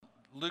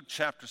Luke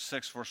chapter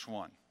 6, verse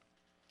 1.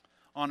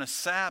 On a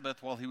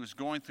Sabbath, while he was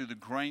going through the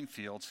grain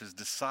fields, his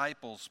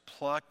disciples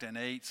plucked and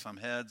ate some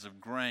heads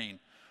of grain,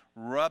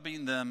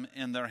 rubbing them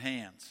in their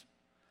hands.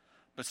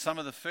 But some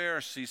of the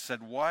Pharisees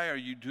said, "Why are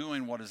you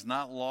doing what is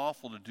not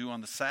lawful to do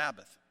on the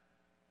Sabbath?"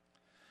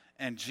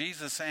 And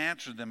Jesus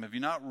answered them, "Have you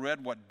not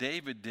read what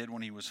David did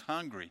when he was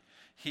hungry,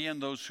 he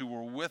and those who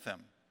were with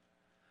him?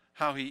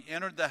 How he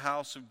entered the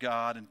house of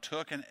God and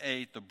took and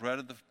ate the bread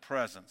of the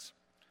presence,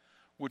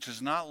 which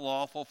is not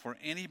lawful for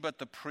any but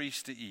the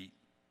priest to eat,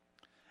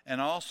 and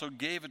also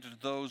gave it to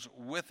those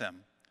with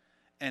him.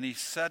 And he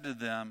said to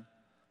them,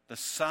 the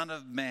Son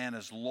of Man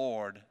is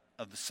Lord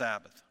of the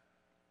Sabbath."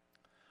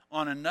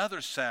 On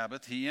another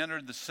Sabbath, he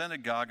entered the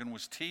synagogue and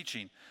was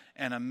teaching,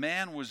 and a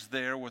man was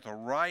there with a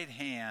right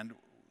hand,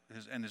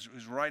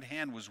 his right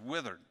hand was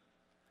withered.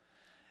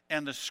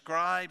 And the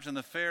scribes and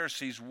the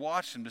Pharisees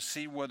watched him to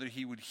see whether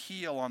he would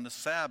heal on the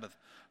Sabbath,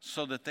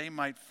 so that they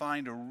might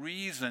find a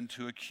reason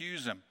to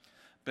accuse him.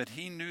 But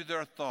he knew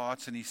their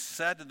thoughts, and he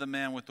said to the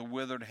man with the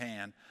withered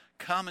hand,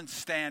 "Come and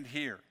stand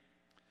here."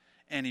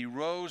 And he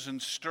rose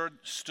and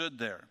stood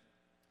there.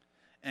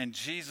 And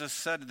Jesus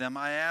said to them,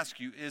 "I ask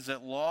you, is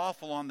it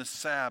lawful on the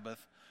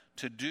Sabbath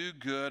to do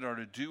good or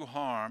to do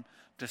harm,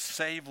 to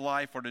save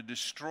life or to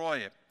destroy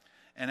it?"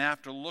 And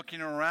after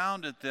looking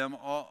around at them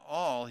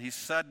all, he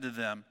said to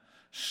them,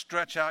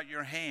 "Stretch out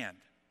your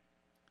hand."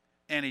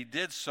 And he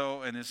did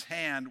so, and his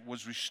hand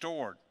was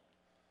restored.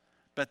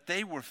 But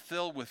they were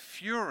filled with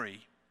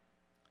fury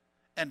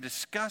and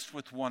discussed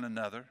with one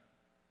another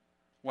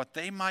what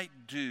they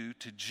might do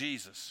to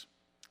Jesus.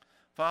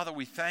 Father,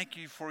 we thank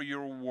you for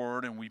your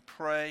word, and we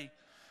pray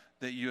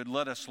that you would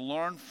let us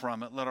learn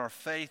from it. Let our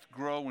faith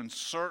grow in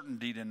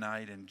certainty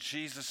tonight. In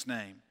Jesus'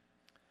 name,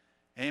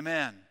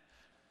 amen.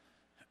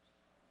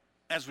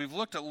 As we've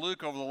looked at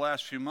Luke over the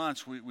last few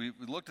months, we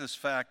looked at this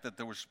fact that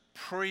there was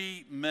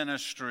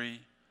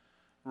pre-ministry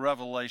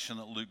revelation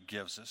that Luke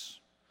gives us.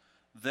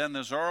 Then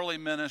there's early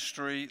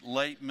ministry,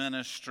 late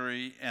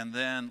ministry, and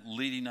then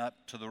leading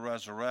up to the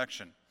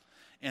resurrection.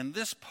 In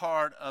this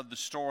part of the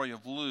story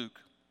of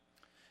Luke,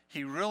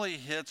 he really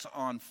hits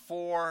on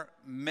four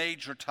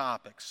major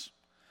topics.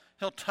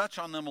 He'll touch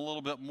on them a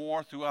little bit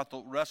more throughout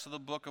the rest of the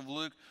book of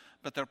Luke,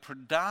 but they're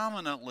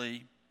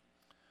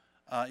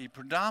he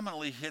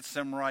predominantly hits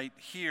them right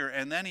here,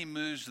 and then he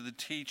moves to the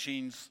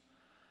teachings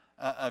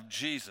of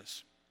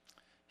Jesus.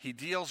 He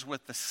deals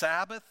with the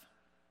Sabbath.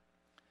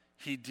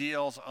 He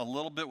deals a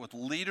little bit with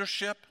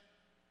leadership,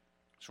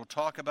 which we'll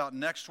talk about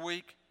next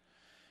week.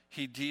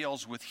 He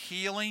deals with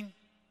healing,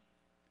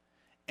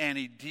 and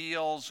he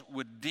deals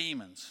with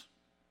demons.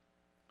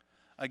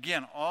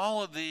 Again,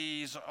 all of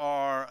these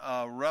are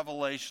a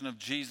revelation of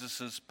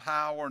Jesus'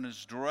 power and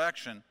his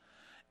direction.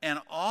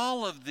 And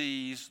all of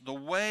these, the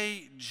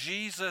way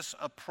Jesus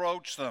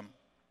approached them,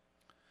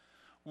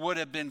 would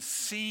have been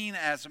seen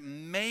as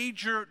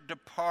major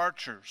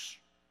departures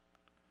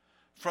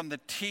from the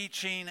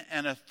teaching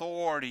and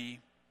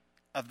authority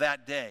of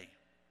that day.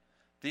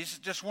 These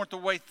just weren't the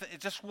way, it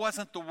just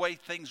wasn't the way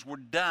things were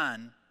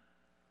done.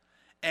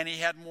 And he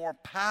had more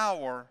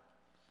power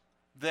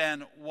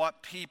than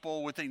what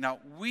people would think. Now,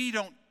 we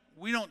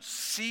don't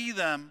see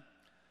them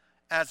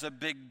as a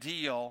big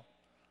deal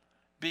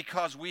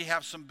because we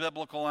have some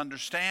biblical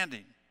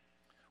understanding.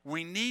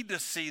 We need to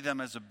see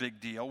them as a big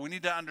deal. We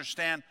need to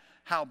understand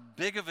how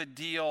big of a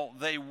deal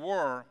they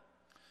were,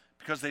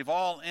 because they've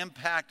all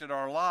impacted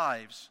our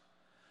lives.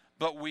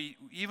 But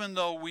even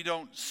though we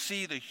don't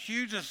see the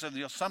hugeness of the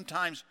deal,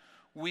 sometimes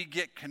we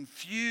get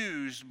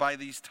confused by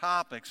these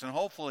topics, and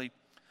hopefully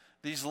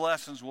these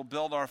lessons will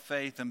build our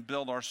faith and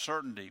build our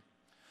certainty.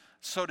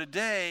 So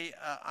today,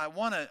 I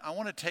want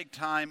to take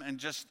time and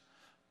just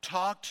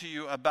talk to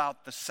you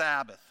about the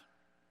Sabbath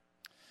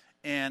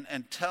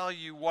and tell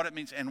you what it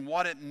means and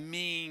what it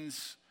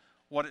means,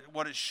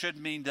 what it should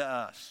mean to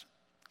us.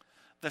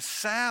 The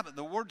Sabbath,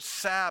 the word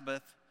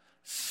Sabbath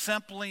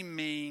simply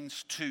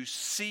means to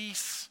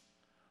cease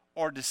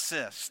or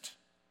desist.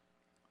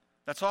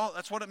 That's all.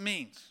 That's what it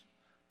means,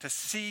 to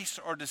cease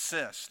or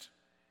desist.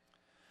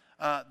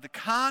 The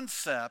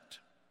concept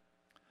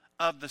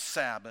of the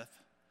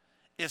Sabbath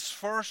is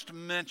first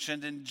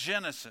mentioned in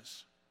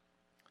Genesis.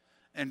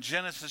 In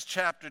Genesis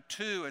chapter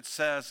 2, it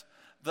says,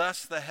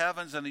 "Thus the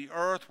heavens and the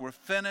earth were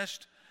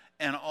finished,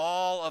 and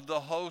all of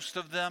the host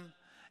of them.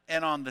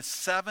 And on the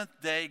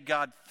seventh day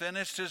God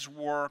finished his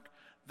work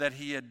that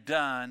he had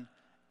done,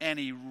 and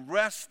he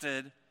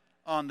rested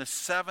on the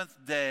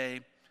seventh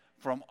day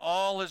from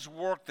all his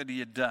work that he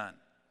had done.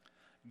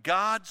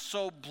 God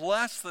so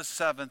blessed the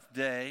seventh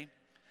day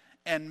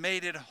and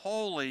made it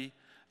holy,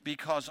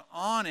 because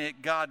on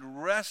it God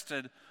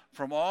rested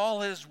from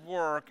all his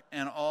work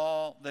and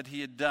all that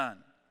he had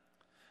done."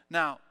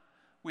 Now,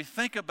 we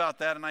think about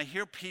that, and I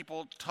hear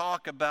people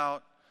talk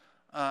about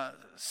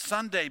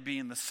Sunday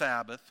being the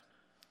Sabbath.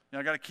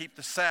 I got to keep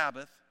the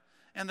Sabbath.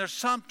 And there's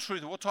some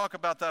truth. We'll talk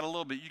about that a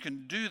little bit. You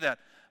can do that.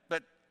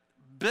 But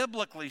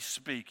biblically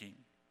speaking,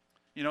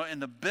 in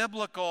the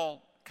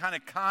biblical kind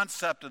of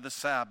concept of the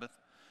Sabbath,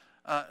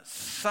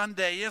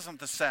 Sunday isn't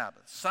the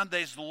Sabbath.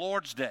 Sunday's the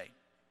Lord's day.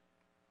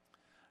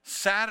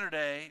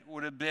 Saturday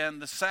would have been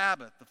the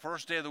Sabbath. The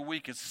first day of the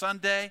week is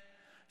Sunday.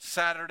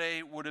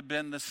 Saturday would have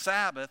been the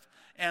Sabbath.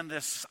 And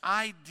this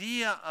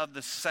idea of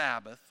the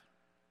Sabbath,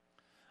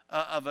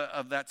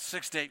 of that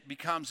sixth day,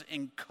 becomes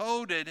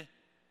encoded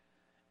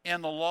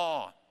in the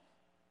law.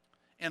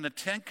 In the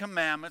Ten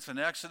Commandments, in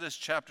Exodus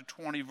chapter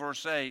 20,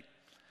 verse 8,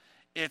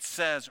 it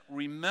says,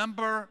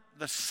 remember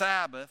the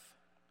Sabbath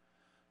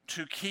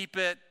to keep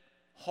it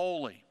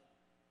holy.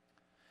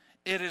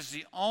 It is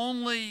the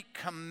only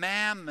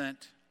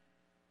commandment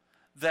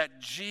that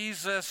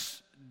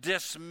Jesus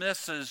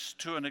dismisses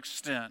to an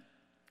extent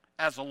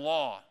as a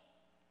law,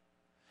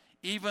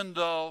 even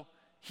though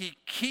he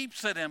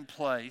keeps it in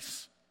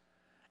place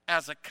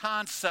as a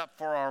concept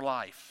for our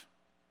life.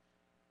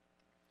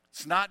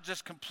 It's not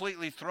just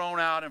completely thrown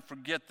out and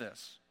forget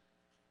this.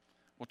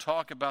 We'll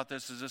talk about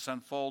this as this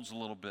unfolds a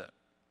little bit.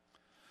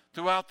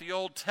 Throughout the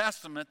Old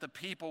Testament, the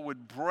people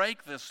would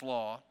break this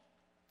law,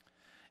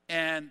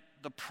 and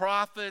the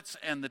prophets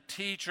and the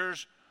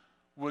teachers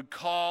would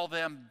call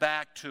them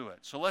back to it.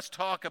 So let's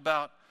talk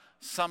about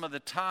some of the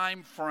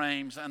time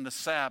frames and the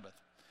Sabbath.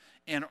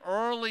 In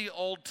early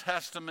Old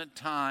Testament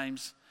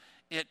times,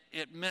 it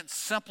meant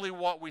simply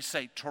what we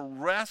say, to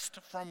rest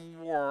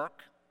from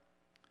work,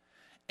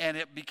 and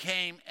it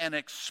became an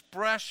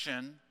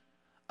expression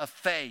of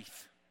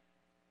faith.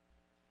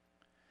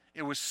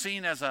 It was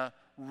seen as a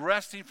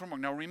resting from work.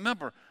 Now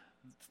remember,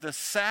 the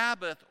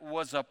Sabbath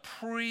was a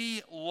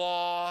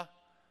pre-law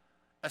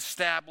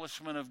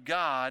establishment of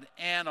God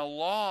and a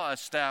law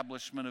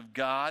establishment of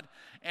God.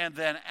 And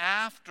then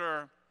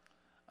after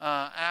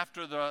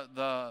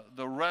the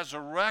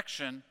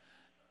resurrection,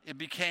 it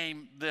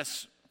became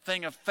this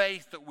thing of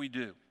faith that we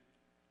do.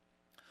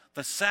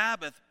 The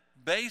Sabbath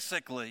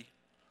basically,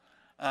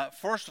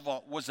 first of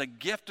all, was a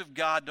gift of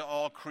God to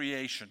all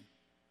creation.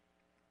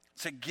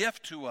 It's a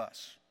gift to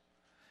us.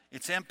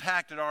 It's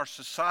impacted our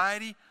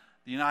society.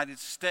 The United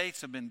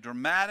States have been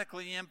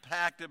dramatically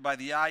impacted by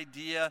the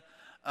idea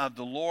of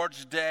the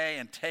Lord's Day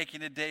and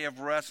taking a day of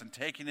rest and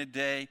taking a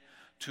day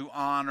to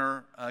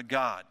honor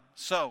God.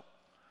 So,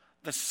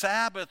 the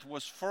Sabbath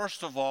was,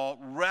 first of all,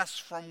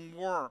 rest from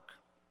work.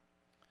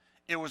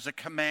 It was a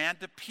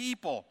command to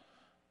people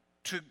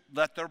to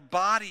let their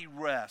body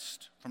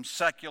rest from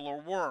secular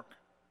work.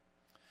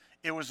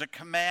 It was a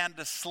command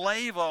to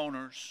slave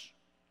owners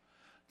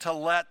to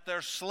let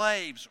their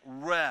slaves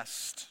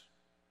rest.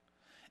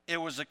 It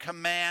was a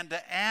command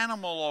to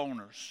animal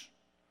owners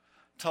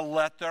to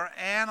let their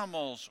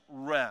animals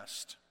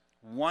rest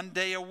 1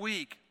 day a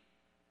week.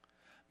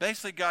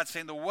 Basically, God's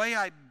saying, the way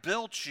I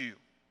built you,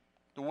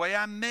 the way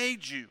I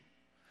made you,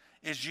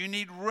 is you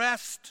need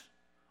rest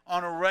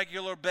on a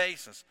regular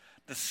basis,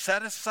 to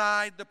set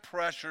aside the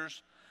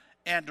pressures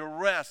and to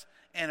rest.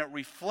 And it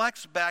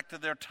reflects back to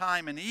their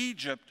time in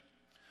Egypt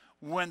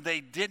when they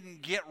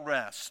didn't get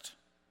rest,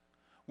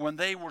 when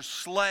they were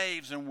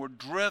slaves and were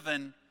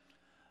driven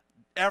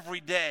every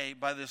day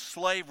by this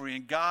slavery,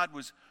 and God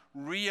was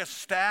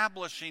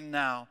reestablishing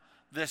now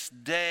this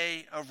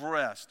day of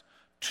rest.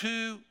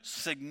 Two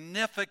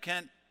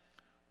significant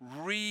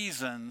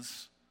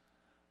reasons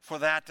for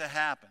that to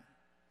happen.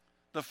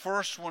 The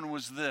first one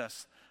was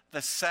this: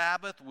 the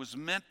Sabbath was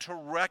meant to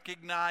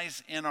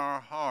recognize in our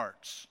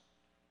hearts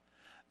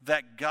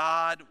that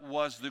God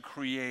was the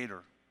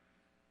Creator.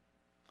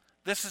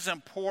 This is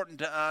important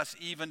to us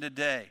even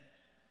today.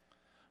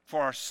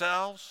 For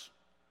ourselves,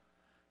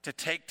 to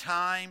take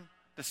time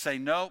to say,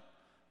 nope,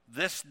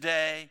 this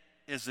day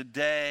is a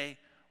day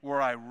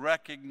where I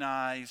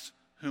recognize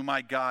who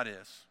my God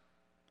is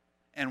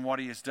and what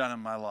He has done in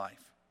my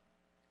life.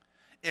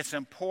 It's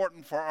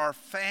important for our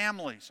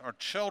families, our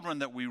children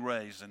that we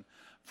raise, and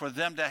for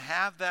them to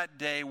have that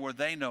day where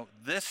they know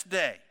this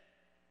day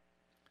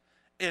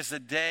is a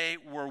day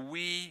where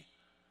we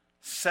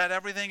set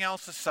everything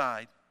else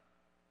aside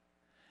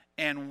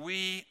and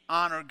we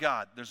honor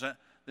God.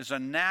 There's a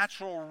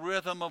natural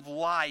rhythm of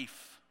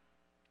life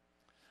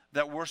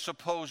that we're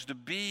supposed to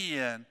be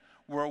in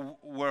where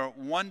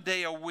 1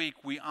 day a week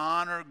we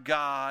honor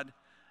God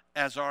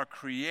as our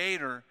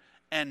Creator,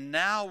 and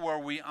now where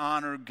we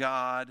honor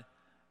God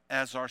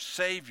as our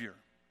Savior.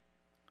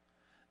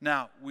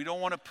 Now, we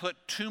don't want to put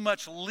too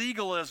much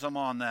legalism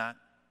on that,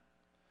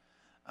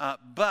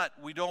 but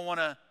we don't want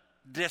to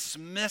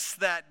dismiss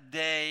that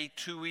day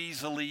too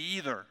easily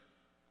either.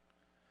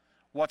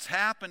 What's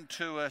happened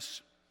to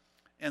us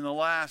in the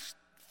last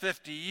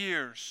 50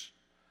 years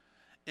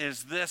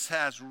is this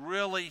has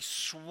really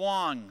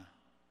swung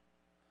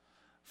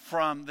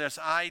from this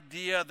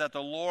idea that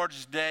the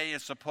Lord's Day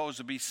is supposed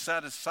to be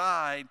set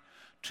aside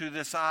to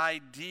this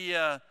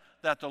idea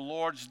that the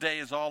Lord's Day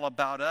is all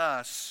about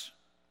us.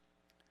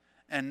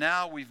 And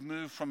now we've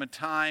moved from a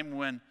time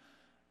when,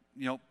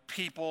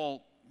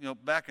 people,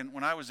 back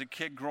when I was a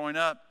kid growing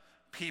up,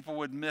 people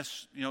would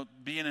miss,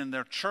 being in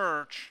their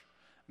church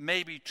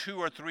maybe 2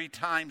 or 3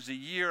 times a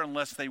year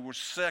unless they were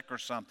sick or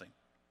something.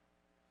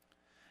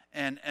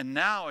 And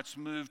now it's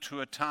moved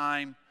to a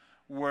time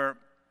where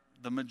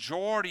the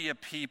majority of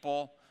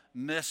people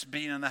miss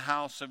being in the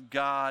house of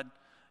God,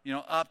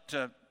 up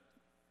to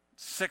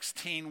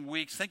 16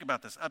 weeks. Think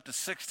about this, up to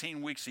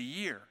 16 weeks a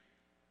year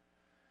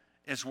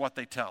is what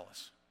they tell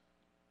us.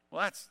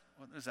 Well,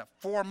 what is that,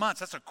 4 months?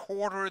 That's a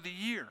quarter of the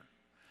year.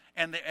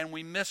 And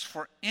we miss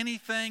for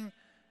anything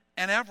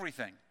and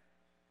everything.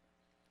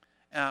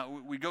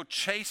 We go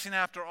chasing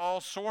after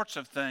all sorts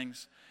of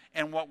things,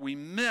 and what we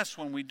miss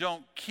when we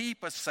don't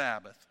keep a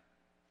Sabbath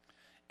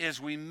is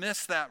we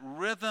miss that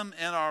rhythm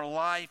in our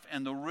life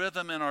and the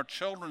rhythm in our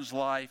children's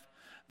life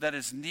that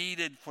is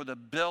needed for the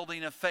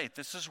building of faith.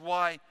 This is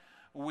why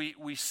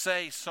we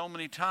say so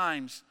many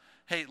times,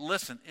 hey,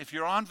 listen, if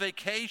you're on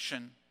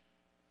vacation,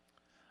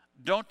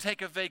 don't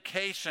take a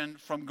vacation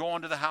from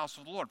going to the house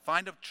of the Lord.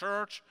 Find a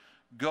church,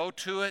 go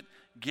to it,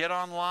 get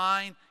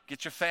online,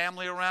 get your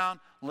family around,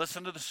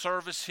 listen to the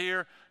service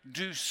here.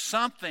 Do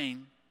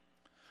something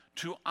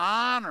to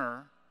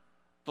honor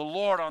the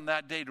Lord on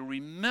that day, to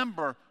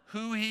remember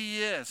who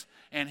He is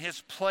and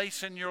His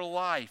place in your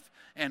life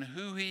and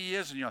who He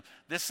is in your life.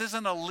 This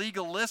isn't a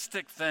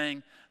legalistic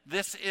thing.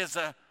 This is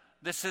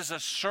a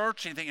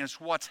searching thing. It's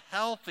what's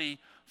healthy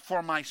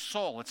for my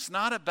soul. It's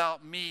not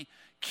about me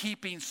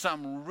keeping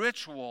some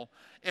ritual.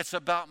 It's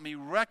about me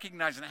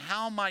recognizing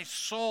how my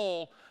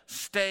soul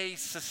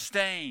stays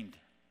sustained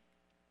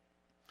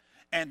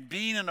and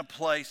being in a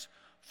place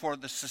for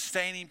the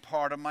sustaining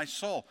part of my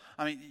soul.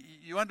 I mean,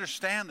 you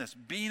understand this.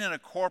 Being in a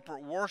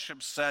corporate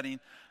worship setting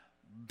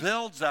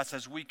builds us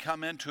as we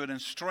come into it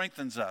and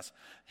strengthens us.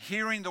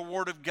 Hearing the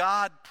Word of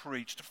God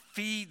preached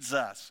feeds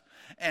us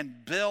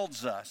and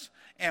builds us.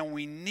 And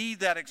we need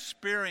that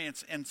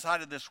experience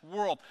inside of this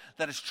world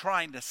that is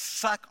trying to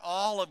suck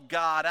all of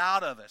God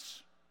out of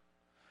us.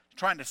 It's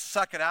trying to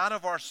suck it out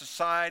of our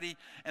society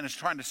and it's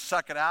trying to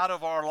suck it out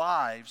of our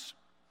lives.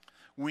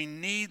 We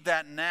need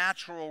that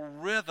natural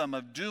rhythm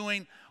of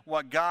doing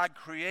what God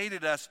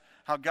created us,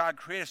 how God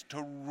created us,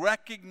 to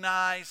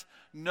recognize,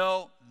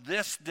 no,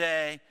 this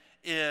day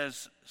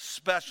is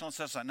special and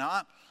special.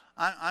 Now,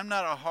 I'm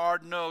not a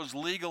hard-nosed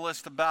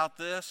legalist about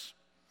this.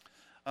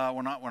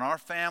 When our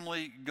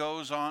family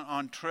goes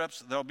on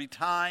trips, there'll be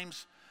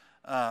times,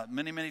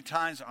 many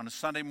times on a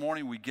Sunday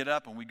morning we get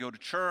up and we go to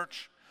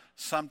church.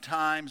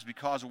 Sometimes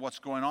because of what's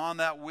going on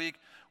that week,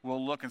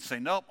 we'll look and say,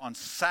 nope, on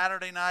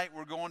Saturday night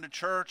we're going to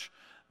church,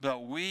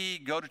 but we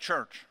go to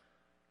church.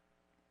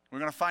 We're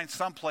going to find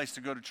some place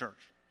to go to church.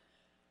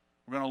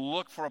 We're going to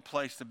look for a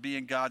place to be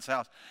in God's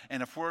house.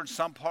 And if we're in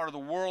some part of the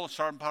world,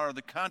 some part of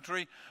the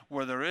country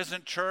where there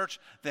isn't church,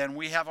 then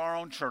we have our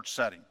own church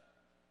setting.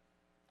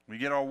 We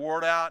get our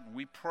word out and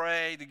we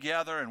pray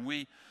together and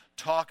we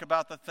talk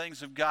about the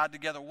things of God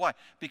together. Why?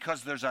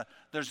 Because there's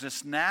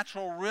this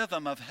natural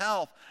rhythm of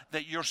health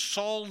that your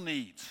soul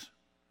needs.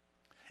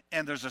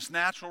 And there's this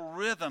natural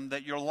rhythm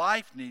that your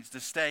life needs to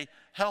stay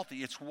healthy.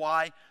 It's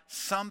why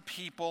some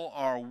people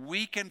are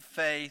weak in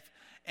faith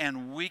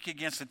and weak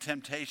against the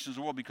temptations of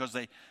the world, because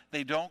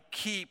they don't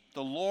keep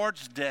the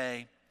Lord's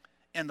day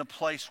in the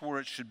place where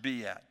it should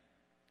be at.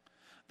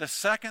 The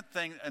second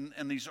thing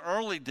in these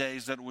early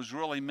days that it was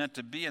really meant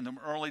to be in the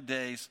early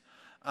days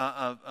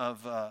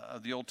of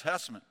the Old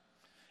Testament,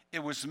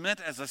 it was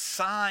meant as a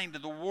sign to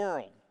the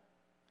world,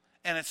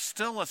 and it's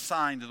still a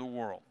sign to the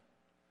world.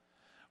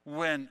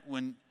 When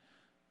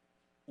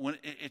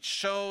it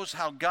shows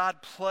how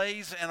God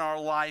plays in our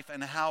life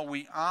and how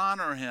we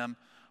honor Him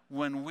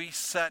when we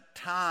set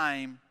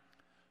time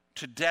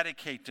to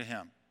dedicate to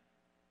Him.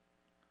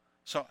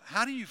 So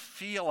how do you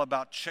feel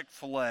about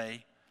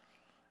Chick-fil-A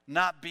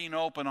not being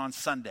open on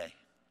Sunday?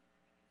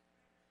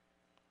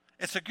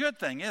 It's a good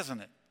thing,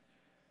 isn't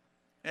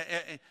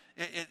it?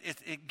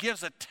 It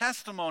gives a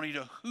testimony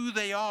to who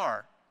they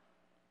are.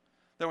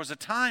 There was a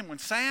time when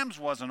Sam's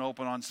wasn't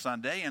open on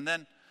Sunday, and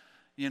then,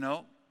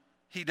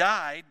 he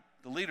died,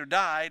 the leader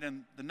died,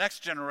 and the next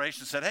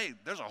generation said, hey,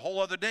 there's a whole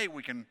other day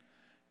we can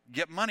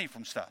get money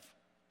from stuff.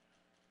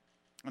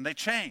 And they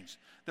changed.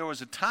 There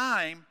was a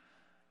time,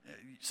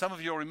 some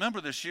of you will remember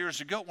this years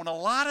ago, when a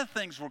lot of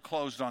things were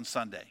closed on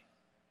Sunday.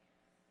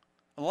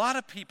 A lot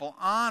of people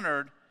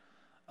honored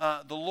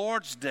the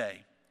Lord's Day,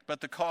 but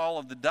the call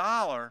of the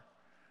dollar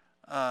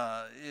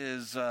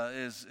is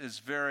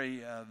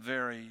very,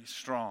 very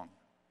strong.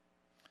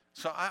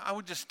 So I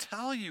would just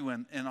tell you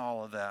in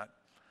all of that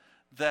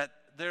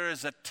there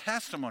is a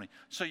testimony.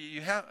 So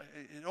you have,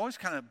 it always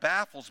kind of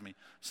baffles me.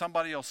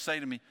 Somebody will say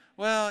to me,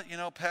 well,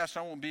 Pastor,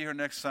 I won't be here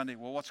next Sunday.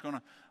 Well, what's going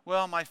on?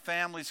 Well, my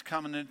family's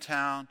coming into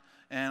town,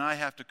 and I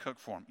have to cook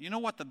for them. You know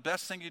what the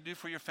best thing you do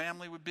for your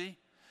family would be?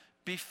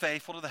 Be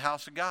faithful to the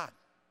house of God.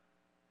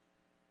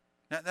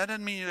 Now, that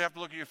doesn't mean you have to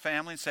look at your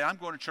family and say, I'm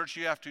going to church,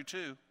 you have to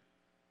too.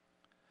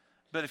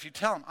 But if you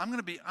tell them, I'm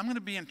going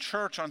to be in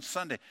church on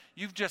Sunday.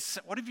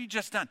 What have you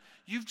just done?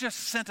 You've just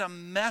sent a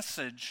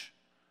message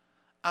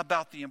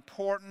about the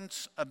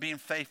importance of being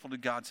faithful to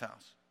God's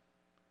house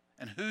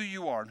and who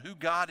you are and who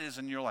God is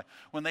in your life.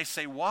 When they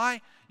say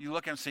why, you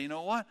look at them and say, you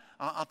know what?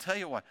 I'll tell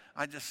you why.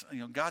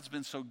 God's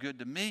been so good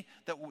to me.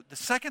 That the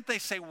second they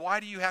say, why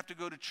do you have to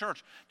go to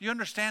church? Do you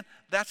understand?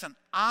 That's an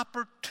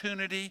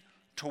opportunity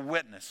to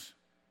witness.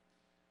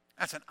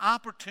 That's an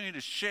opportunity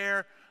to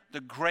share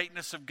the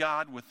greatness of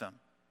God with them.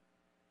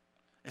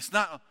 It's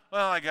not,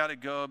 well, I got to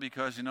go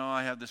because,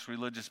 I have this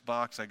religious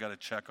box I got to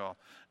check off.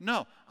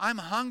 No, I'm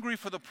hungry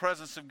for the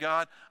presence of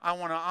God. I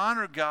want to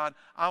honor God.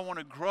 I want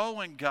to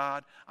grow in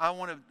God. I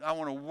want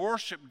to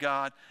worship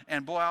God.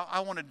 And boy,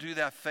 I want to do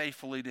that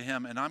faithfully to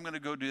Him. And I'm going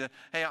to go do that.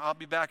 Hey, I'll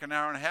be back an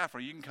hour and a half,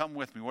 or you can come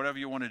with me, whatever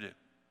you want to do.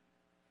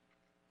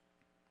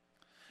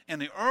 In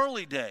the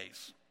early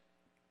days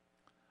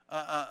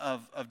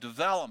of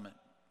development,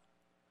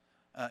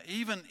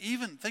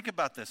 even think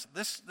about this.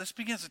 This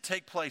begins to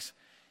take place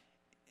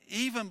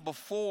even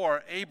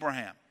before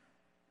Abraham.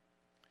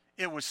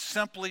 It was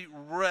simply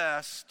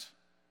rest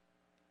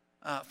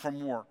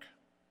from work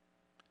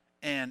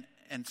and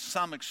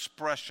some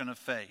expression of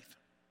faith.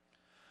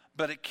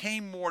 But it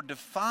came more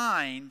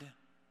defined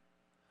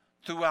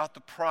throughout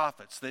the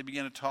prophets. They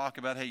began to talk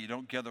about, hey, you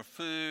don't gather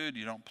food,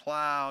 you don't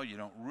plow, you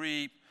don't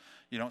reap,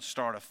 you don't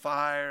start a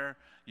fire,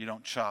 you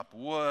don't chop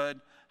wood,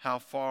 how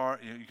far,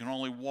 you can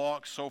only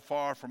walk so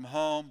far from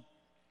home.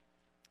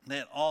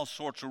 Then all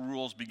sorts of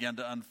rules began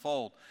to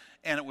unfold.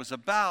 And it was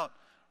about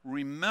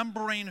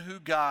remembering who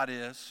God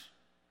is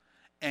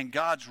and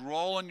God's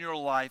role in your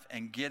life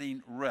and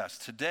getting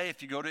rest. Today,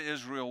 if you go to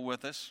Israel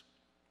with us,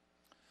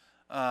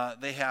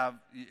 they have,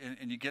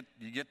 and you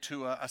get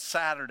to a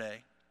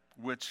Saturday,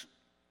 which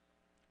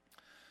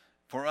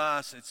for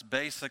us, it's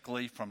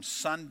basically from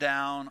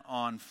sundown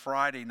on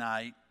Friday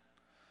night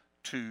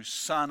to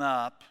sun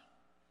up.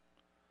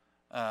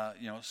 Or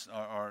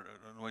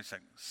wait a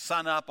second,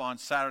 sun up on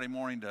Saturday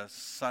morning to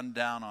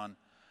sundown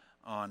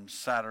on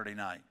Saturday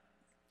night.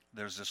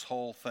 There's this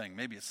whole thing.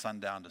 Maybe it's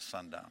sundown to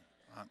sundown.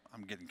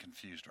 I'm getting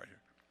confused right here.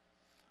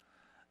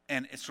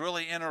 And it's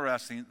really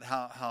interesting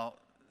how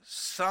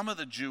some of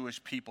the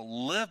Jewish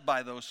people live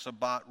by those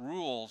Sabbat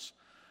rules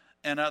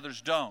and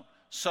others don't.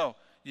 So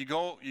you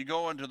go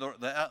into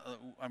I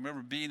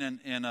remember being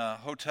in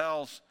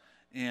hotels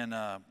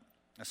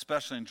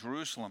especially in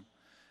Jerusalem.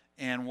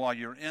 And while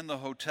you're in the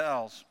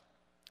hotels,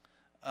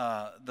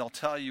 they'll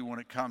tell you when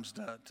it comes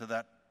to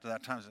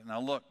that time. Now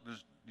look,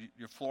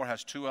 your floor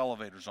has 2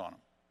 elevators on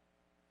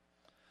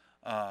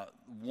them.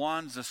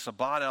 One's a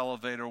Sabbat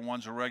elevator,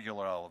 one's a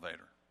regular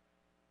elevator.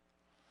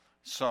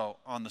 So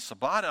on the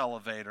Sabbat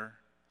elevator,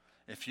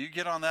 if you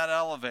get on that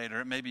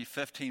elevator, it may be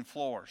 15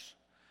 floors.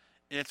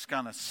 It's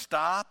going to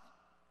stop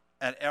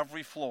at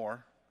every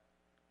floor,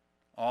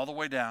 all the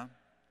way down.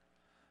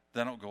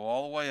 Then it'll go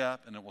all the way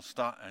up, and it will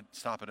stop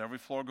at every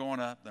floor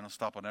going up. Then it'll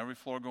stop on every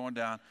floor going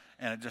down,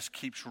 and it just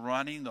keeps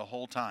running the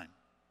whole time.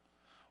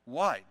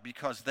 Why?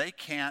 Because they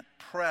can't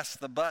press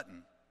the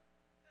button.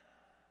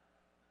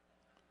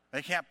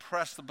 They can't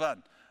press the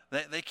button.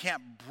 They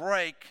can't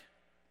break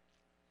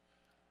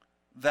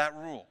that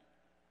rule.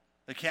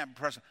 They can't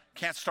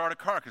start a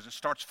car because it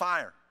starts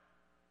fire.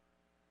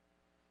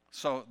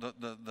 So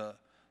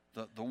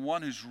the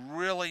one who's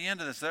really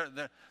into this,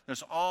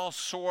 there's all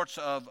sorts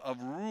of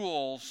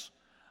rules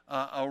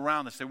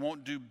around this. They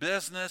won't do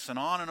business, and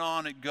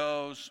on it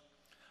goes,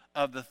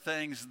 of the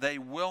things they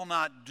will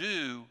not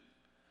do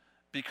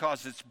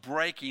because it's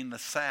breaking the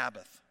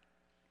Sabbath.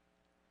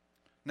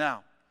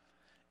 Now,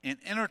 in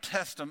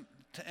intertestament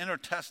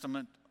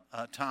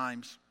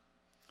times,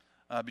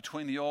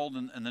 between the Old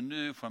and the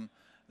New, from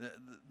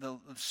the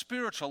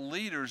spiritual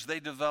leaders, they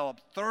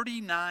developed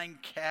 39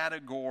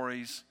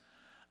 categories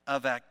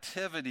of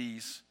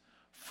activities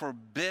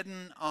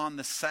forbidden on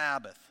the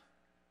Sabbath.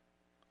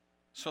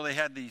 So they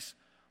had these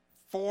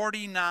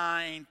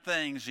 49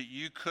 things that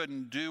you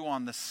couldn't do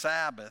on the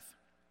Sabbath.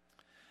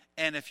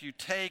 And if you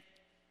take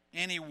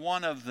any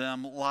one of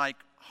them, like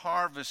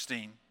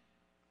harvesting,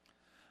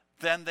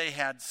 then they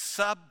had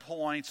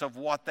subpoints of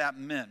what that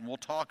meant. And we'll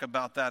talk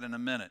about that in a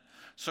minute.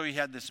 So you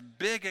had this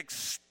big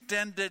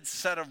extended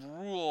set of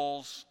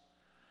rules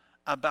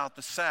about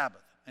the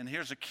Sabbath. And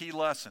here's a key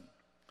lesson.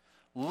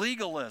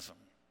 Legalism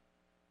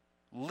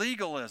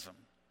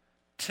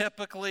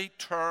typically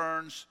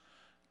turns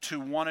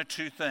to one of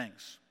two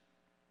things.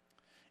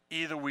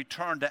 Either we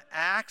turn to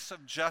acts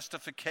of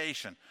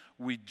justification.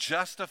 We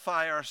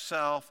justify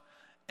ourselves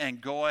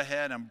and go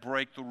ahead and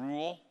break the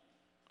rule.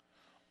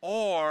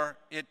 Or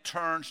it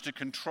turns to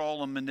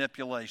control and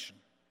manipulation.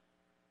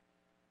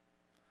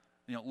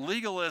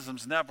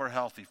 Legalism's never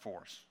healthy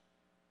for us.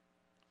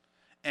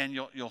 And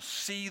you'll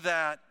see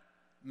that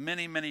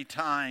many, many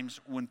times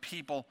with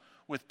people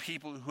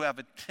who have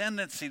a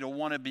tendency to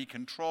want to be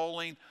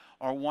controlling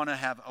or want to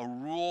have a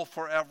rule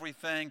for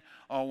everything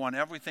or want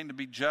everything to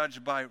be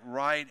judged by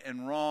right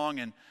and wrong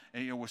and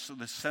with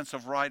the sense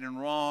of right and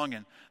wrong,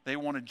 and they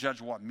want to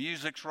judge what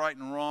music's right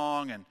and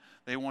wrong, and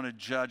they want to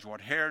judge what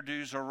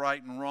hairdos are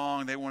right and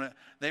wrong. They want to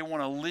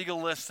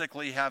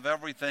legalistically have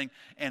everything,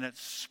 and it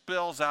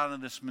spills out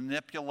into this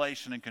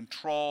manipulation and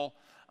control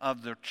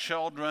of their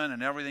children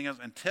and everything else,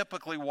 and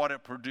typically what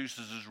it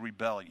produces is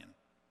rebellion.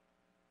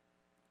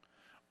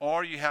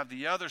 Or you have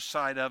the other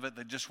side of it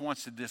that just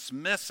wants to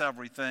dismiss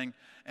everything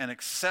and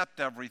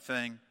accept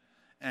everything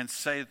and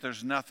say that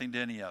there's nothing to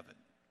any of it.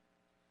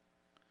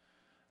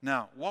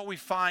 Now, what we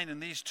find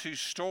in these two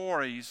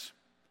stories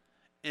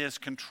is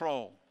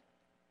control.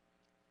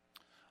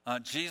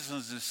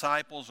 Jesus'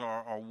 disciples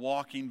are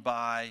walking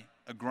by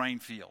a grain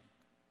field.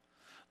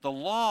 The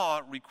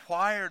law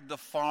required the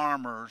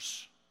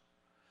farmers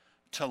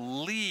to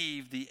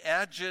leave the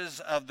edges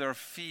of their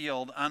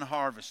field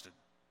unharvested.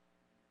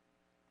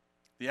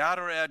 The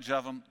outer edge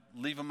of them,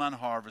 leave them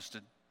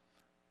unharvested.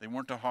 They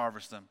weren't to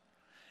harvest them.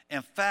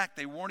 In fact,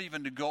 they weren't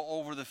even to go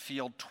over the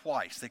field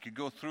twice. They could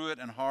go through it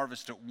and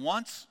harvest it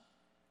once,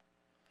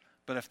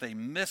 but if they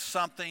missed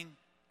something,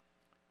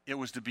 it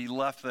was to be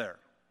left there.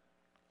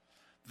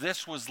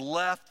 This was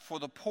left for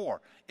the poor.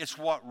 It's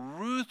what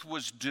Ruth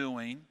was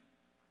doing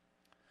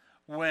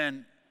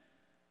when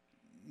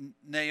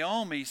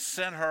Naomi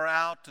sent her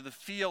out to the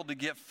field to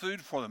get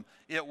food for them.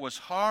 It was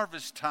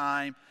harvest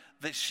time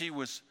that she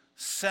was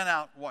sent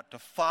out, to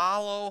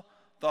follow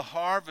the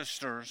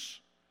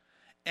harvesters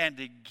and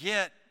to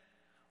get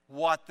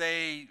what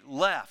they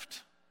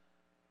left.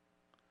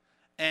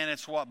 And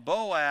it's what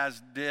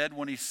Boaz did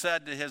when he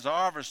said to his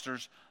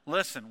harvesters,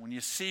 listen, when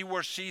you see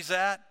where she's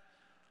at,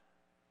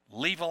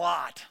 leave a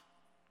lot.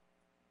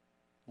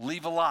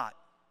 Leave a lot.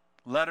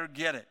 Let her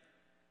get it.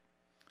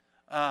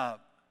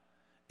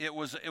 It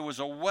was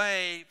a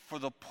way for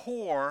the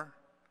poor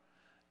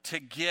to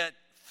get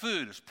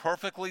food. It's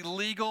perfectly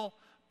legal,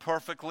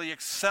 perfectly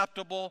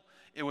acceptable.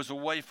 It was a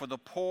way for the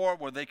poor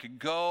where they could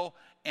go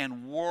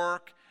and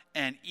work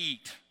and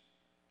eat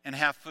and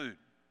have food.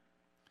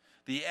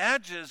 The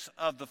edges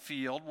of the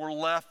field were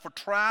left for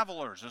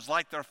travelers. It's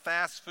like their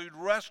fast food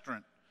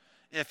restaurant,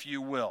 if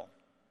you will.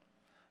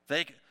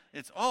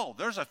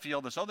 There's a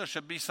field. There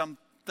should be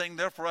something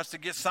there for us to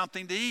get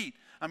something to eat.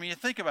 I mean, you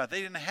think about it.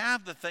 They didn't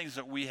have the things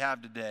that we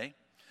have today.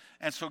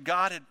 And so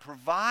God had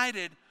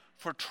provided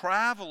for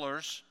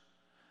travelers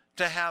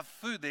to have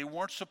food. They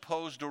weren't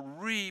supposed to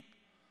reap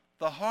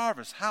the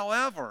harvest.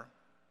 However,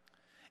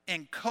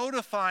 in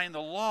codifying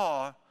the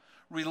law,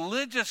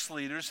 religious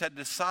leaders had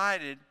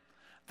decided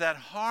that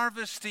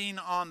harvesting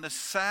on the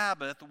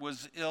Sabbath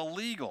was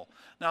illegal.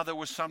 Now, there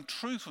was some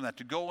truth in that.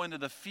 To go into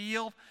the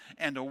field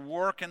and to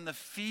work in the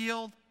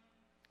field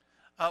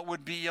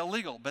would be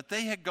illegal. But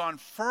they had gone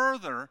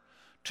further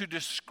to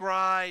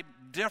describe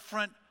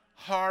different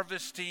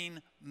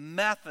harvesting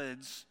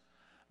methods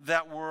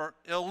that were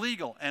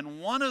illegal.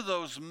 And one of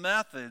those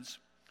methods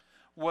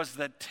was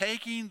that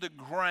taking the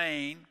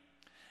grain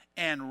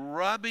and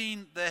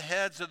rubbing the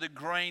heads of the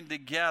grain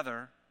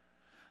together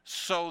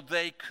so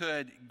they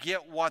could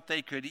get what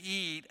they could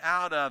eat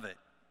out of it.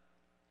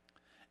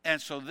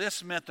 And so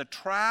this meant the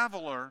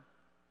traveler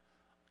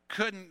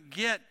couldn't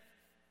get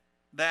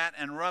that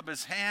and rub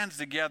his hands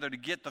together to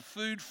get the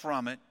food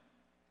from it.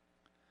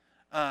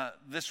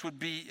 This would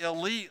be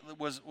illegal. It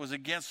was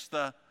against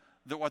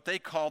what they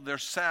called their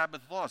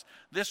Sabbath laws.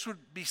 This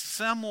would be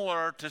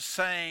similar to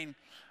saying,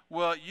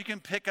 well, you can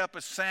pick up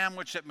a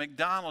sandwich at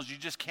McDonald's, you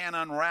just can't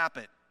unwrap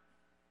it.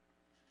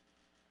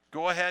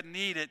 Go ahead and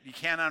eat it, you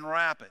can't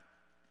unwrap it.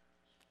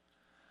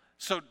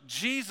 So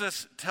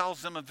Jesus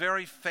tells them a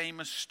very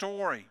famous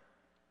story.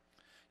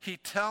 He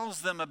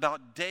tells them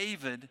about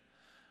David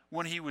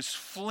when he was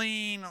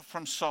fleeing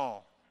from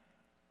Saul.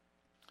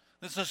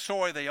 This is a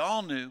story they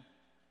all knew.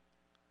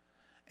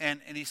 And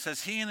he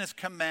says he and his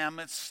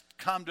commandments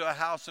come to a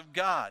house of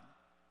God.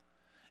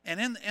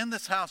 And in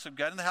this house of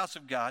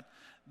God,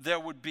 they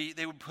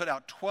would put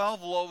out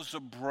 12 loaves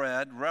of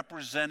bread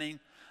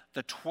representing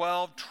the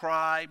 12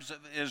 tribes of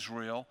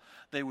Israel.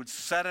 They would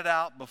set it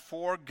out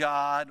before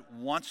God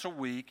once a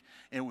week.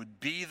 It would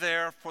be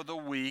there for the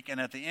week.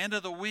 And at the end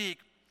of the week,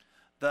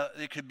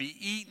 it could be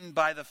eaten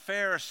by the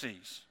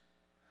Pharisees,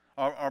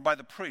 or by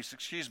the priests,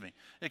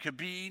 It could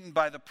be eaten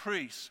by the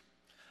priests.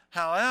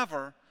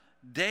 However,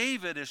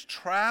 David is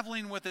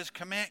traveling with his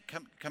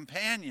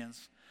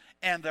companions,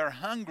 and they're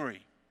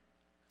hungry.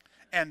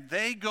 And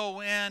they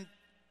go in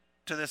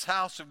to this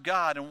house of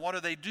God, and what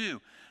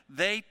do?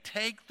 They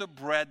take the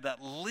bread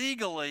that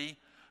legally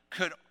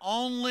could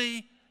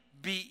only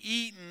be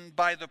eaten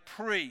by the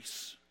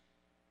priests.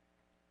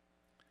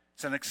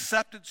 It's an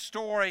accepted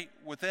story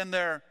within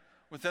their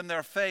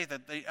faith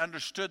that they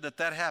understood that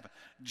happened.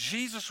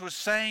 Jesus was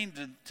saying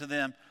to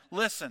them,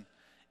 listen,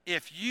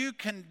 if you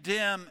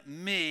condemn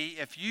me,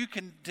 if you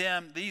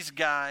condemn these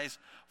guys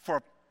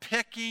for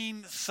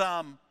picking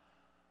some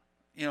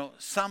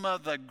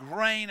of the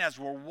grain as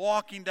we're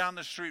walking down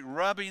the street,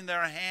 rubbing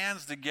their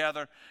hands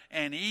together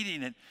and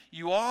eating it,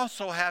 you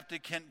also have to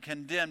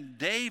condemn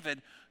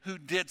David, who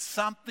did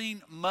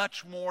something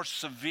much more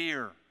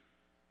severe.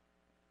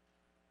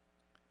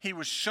 He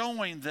was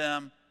showing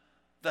them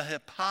the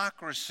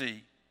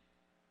hypocrisy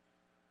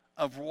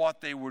of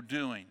what they were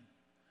doing.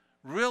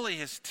 Really,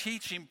 his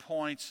teaching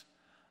points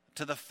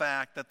to the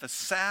fact that the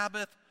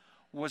Sabbath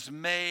was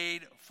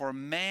made for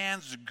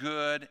man's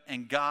good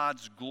and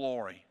God's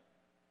glory.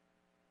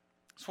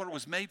 That's what it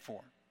was made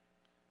for.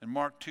 In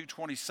Mark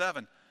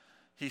 2:27,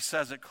 he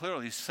says it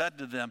clearly. He said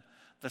to them,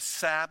 the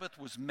Sabbath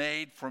was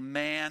made for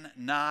man,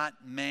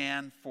 not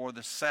man for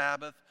the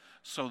Sabbath.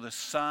 So the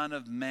Son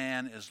of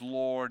Man is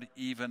Lord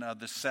even of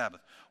the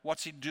Sabbath.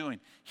 What's he doing?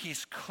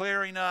 He's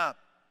clearing up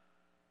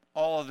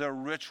all of their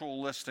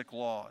ritualistic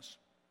laws.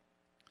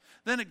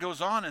 Then it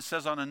goes on and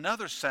says on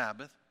another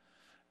Sabbath,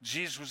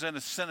 Jesus was in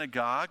a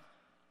synagogue.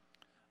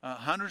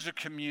 Hundreds of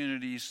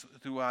communities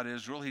throughout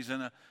Israel. He's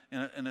in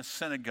a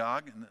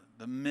synagogue, and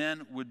the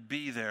men would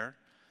be there.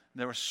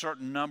 There were a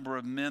certain number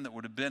of men that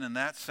would have been in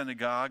that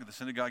synagogue, the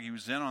synagogue he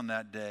was in on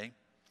that day.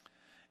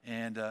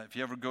 And if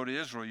you ever go to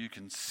Israel, you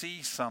can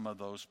see some of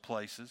those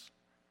places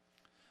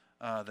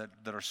that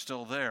are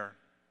still there.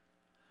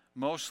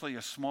 Mostly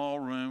a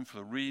small room for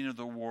the reading of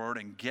the word,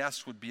 and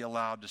guests would be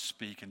allowed to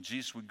speak, and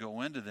Jesus would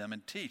go into them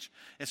and teach.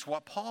 It's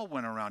what Paul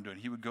went around doing.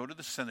 He would go to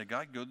the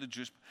synagogue, go to the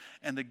Jews,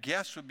 and the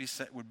guests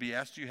would be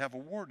asked, do you have a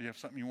word? Do you have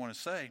something you want to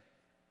say?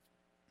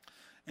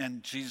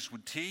 And Jesus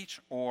would teach,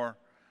 or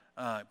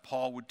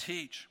Paul would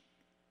teach.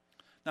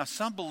 Now,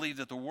 some believe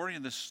that the wording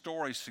of this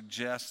story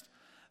suggests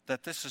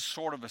that this is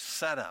sort of a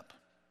setup.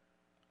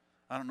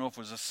 I don't know if it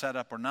was a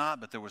setup or not,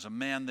 but there was a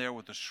man there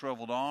with a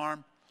shriveled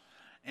arm,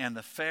 and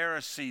the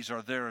Pharisees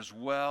are there as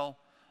well,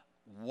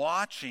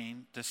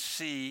 watching to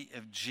see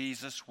if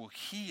Jesus will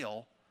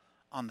heal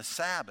on the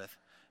Sabbath,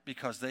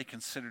 because they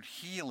considered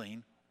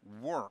healing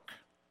work.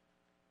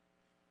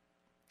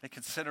 They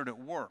considered it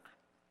work.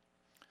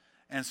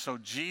 And so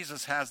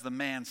Jesus has the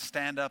man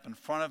stand up in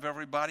front of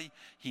everybody.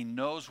 He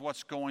knows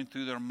what's going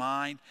through their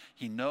mind.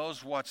 He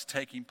knows what's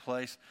taking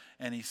place.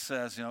 And he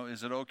says,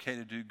 is it okay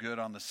to do good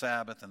on the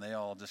Sabbath? And they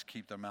all just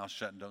keep their mouths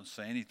shut and don't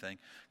say anything,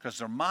 because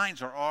their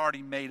minds are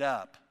already made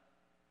up.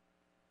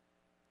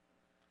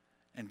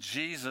 And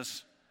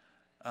Jesus,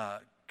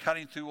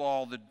 cutting through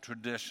all the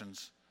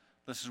traditions,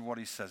 this is what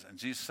he says. And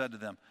Jesus said to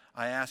them,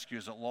 I ask you,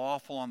 is it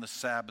lawful on the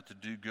Sabbath to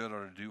do good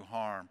or to do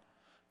harm,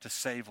 to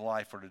save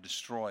life or to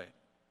destroy it?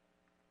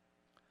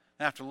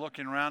 After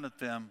looking around at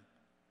them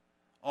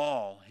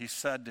all, he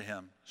said to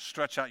him,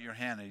 stretch out your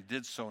hand. And he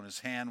did so, and his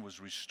hand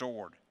was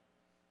restored.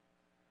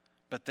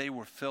 But they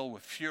were filled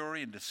with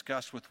fury and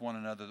discussed with one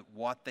another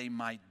what they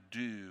might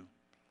do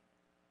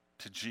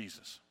to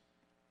Jesus.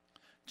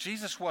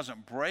 Jesus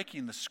wasn't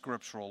breaking the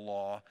scriptural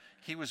law.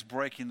 He was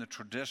breaking the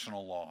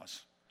traditional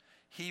laws.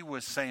 He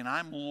was saying,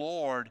 I'm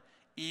Lord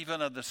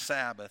even of the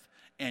Sabbath,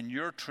 and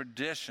your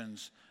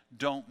traditions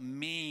don't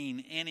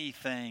mean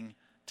anything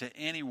to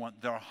anyone.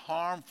 They're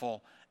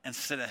harmful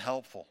instead of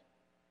helpful.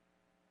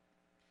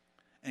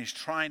 And he's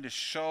trying to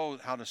show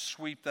how to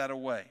sweep that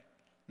away.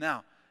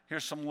 Now,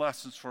 here's some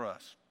lessons for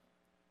us.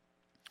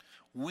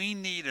 We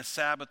need a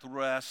Sabbath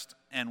rest,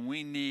 and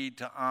we need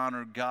to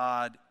honor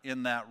God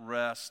in that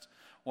rest.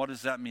 What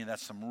does that mean?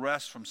 That's some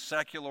rest from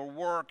secular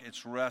work.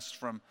 It's rest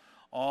from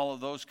all of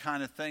those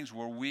kind of things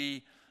where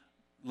we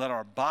let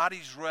our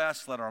bodies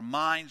rest, let our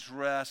minds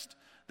rest.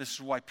 This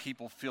is why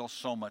people feel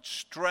so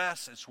much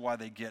stress. It's why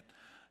they get,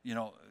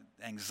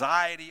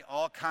 anxiety.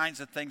 All kinds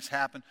of things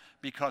happen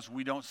because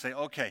we don't say,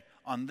 okay,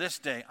 on this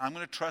day, I'm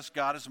going to trust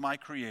God as my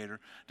creator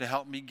to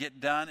help me get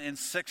done in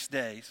 6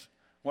 days.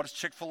 What is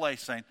Chick-fil-A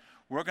saying?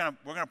 We're going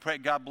to pray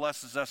God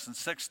blesses us in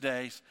 6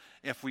 days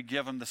if we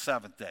give him the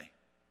 7th day.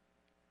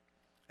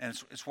 And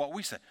it's what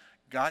we say.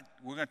 God,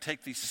 we're going to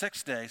take these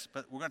 6 days,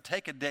 but we're going to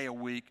take a day a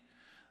week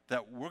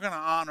that we're going to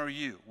honor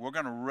you. We're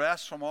going to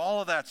rest from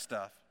all of that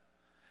stuff,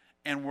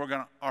 and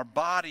our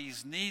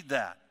bodies need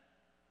that.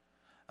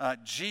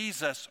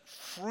 Jesus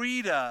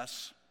freed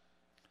us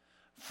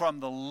from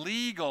the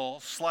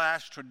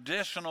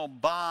legal/traditional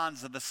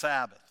bonds of the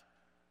Sabbath.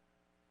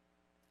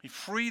 He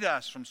freed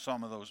us from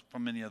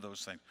many of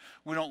those things.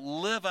 We don't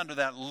live under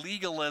that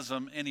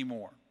legalism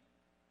anymore.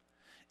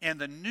 In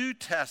the New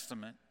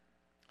Testament,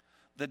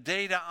 the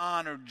day to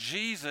honor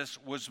Jesus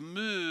was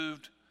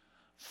moved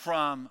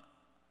from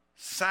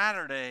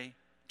Saturday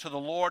to the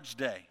Lord's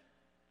Day.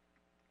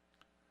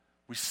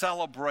 We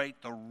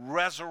celebrate the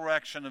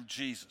resurrection of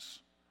Jesus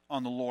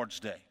on the Lord's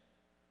Day.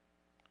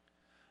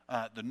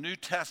 The New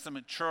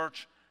Testament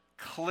church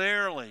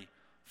clearly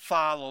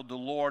followed the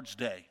Lord's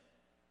Day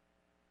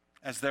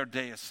as their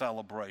day of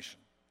celebration.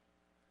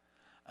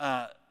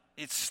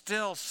 It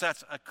still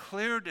sets a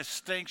clear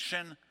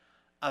distinction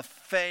of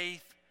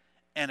faith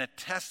and a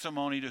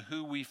testimony to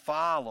who we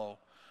follow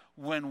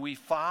when we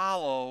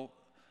follow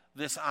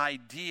this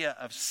idea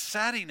of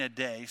setting a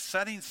day,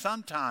 setting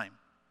some time.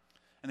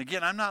 And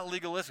again, I'm not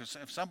legalistic.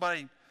 If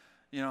somebody,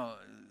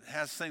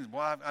 has things,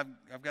 well,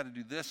 I've got to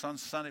do this on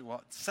Sunday.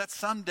 Well, set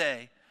some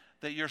day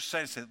that you're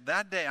saying,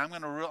 that day I'm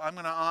going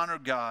to honor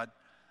God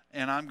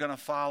and I'm going to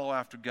follow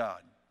after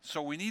God.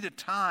 So we need a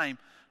time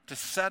to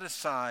set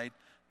aside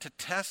to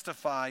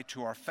testify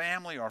to our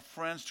family, our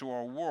friends, to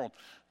our world.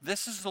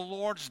 This is the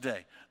Lord's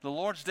Day. The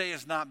Lord's Day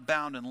is not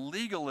bound in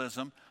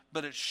legalism,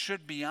 but it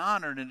should be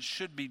honored and it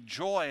should be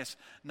joyous,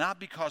 not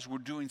because we're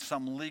doing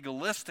some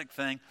legalistic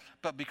thing,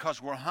 but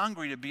because we're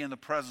hungry to be in the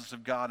presence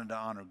of God and to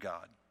honor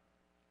God.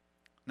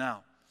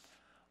 Now,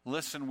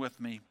 listen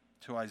with me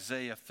to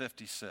Isaiah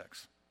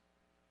 56.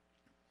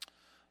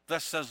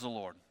 Thus says the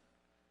Lord,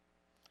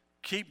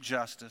 keep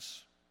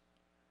justice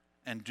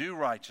and do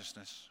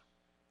righteousness,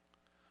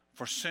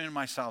 for soon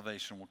my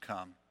salvation will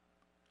come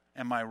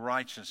and my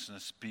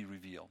righteousness be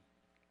revealed.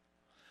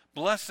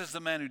 Blessed is the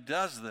man who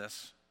does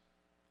this,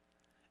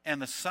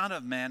 and the Son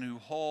of Man who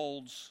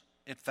holds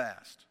it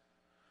fast,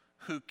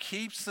 who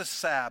keeps the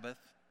Sabbath,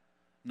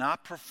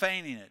 not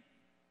profaning it,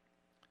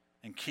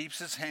 and keeps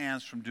his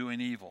hands from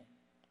doing evil.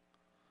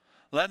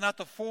 Let not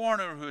the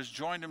foreigner who has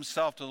joined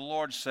himself to the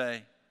Lord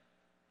say,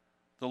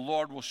 the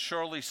Lord will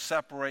surely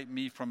separate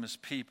me from his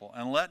people.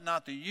 And let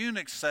not the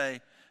eunuch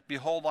say,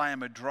 behold, I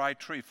am a dry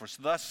tree. For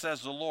thus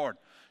says the Lord,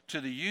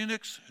 to the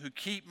eunuchs who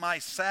keep my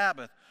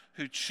Sabbath,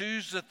 who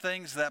choose the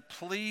things that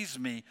please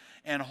me,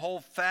 and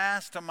hold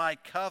fast to my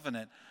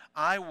covenant,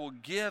 I will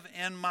give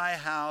in my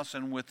house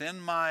and within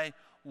my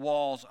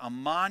walls a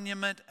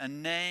monument, a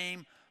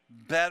name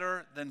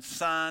better than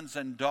sons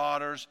and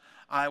daughters.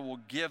 I will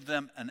give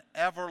them an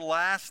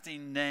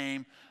everlasting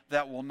name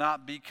that will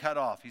not be cut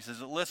off. He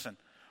says, listen,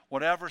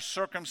 whatever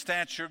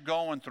circumstance you're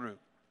going through,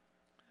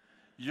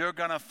 you're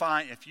going to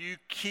find, if you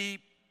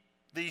keep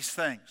these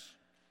things,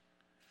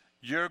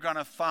 you're going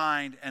to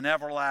find an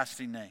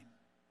everlasting name.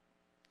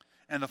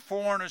 And the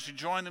foreigners who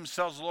join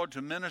themselves to the Lord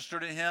to minister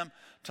to him,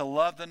 to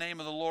love the name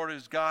of the Lord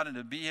his God, and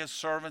to be his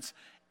servants,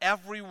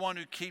 everyone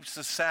who keeps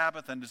the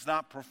Sabbath and does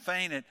not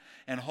profane it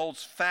and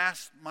holds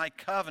fast my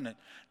covenant,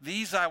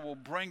 these I will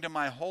bring to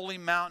my holy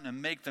mountain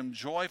and make them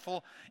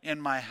joyful in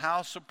my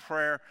house of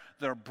prayer.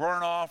 Their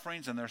burnt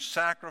offerings and their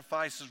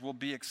sacrifices will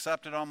be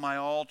accepted on my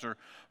altar,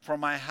 for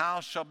my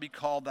house shall be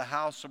called the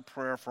house of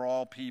prayer for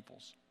all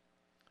peoples.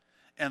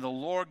 And the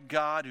Lord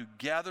God, who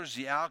gathers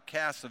the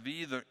outcasts of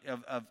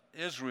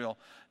Israel,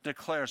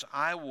 declares,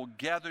 I will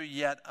gather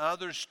yet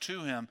others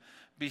to him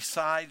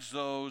besides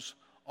those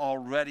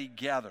already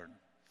gathered.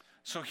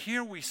 So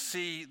here we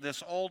see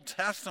this Old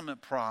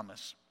Testament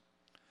promise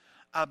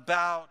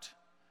about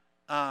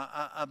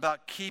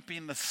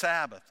keeping the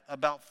Sabbath,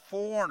 about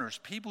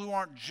foreigners, people who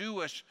aren't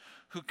Jewish,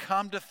 who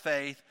come to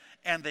faith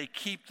and they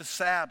keep the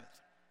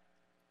Sabbath.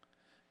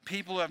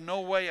 People who have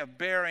no way of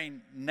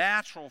bearing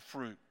natural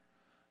fruit,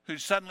 who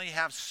suddenly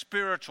have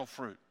spiritual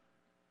fruit.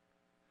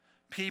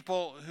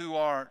 People who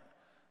are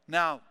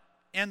now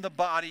in the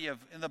body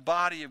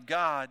of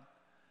God,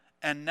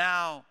 and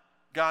now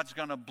God's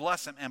going to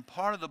bless them. And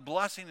part of the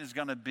blessing is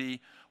going to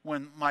be,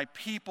 when my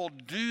people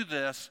do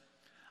this,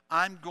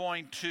 I'm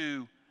going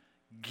to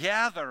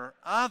gather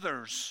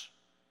others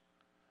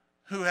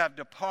who have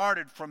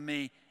departed from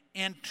me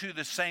into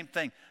the same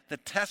thing. The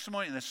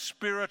testimony and the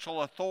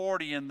spiritual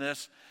authority in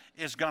this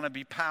is going to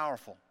be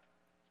powerful.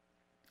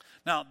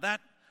 Now,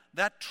 that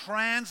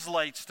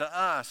translates to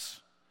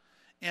us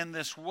in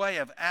this way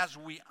of, as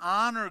we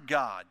honor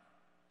God,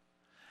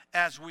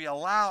 as we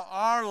allow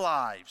our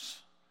lives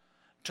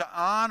to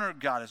honor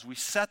God, as we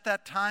set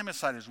that time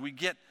aside, as we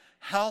get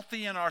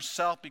healthy in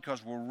ourselves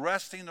because we're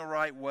resting the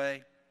right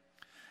way,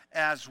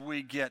 as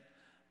we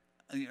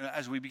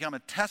become a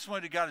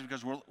testimony to God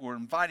because we're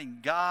inviting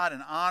God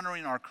and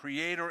honoring our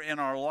Creator in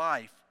our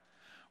life,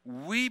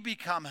 we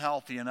become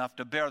healthy enough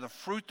to bear the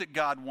fruit that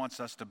God wants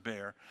us to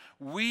bear.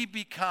 We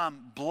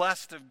become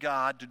blessed of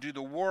God to do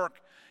the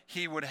work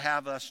He would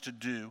have us to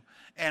do.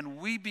 And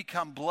we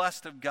become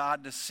blessed of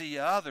God to see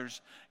others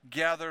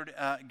gathered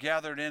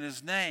in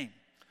His name.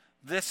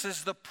 This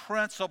is the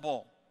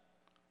principle.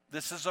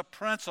 This is a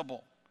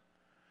principle.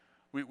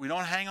 We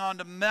don't hang on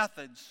to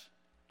methods,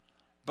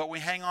 but we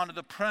hang on to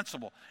the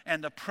principle.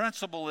 And the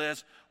principle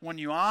is, when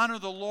you honor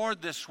the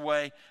Lord this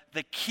way,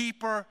 the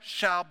keeper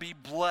shall be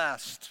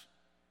blessed,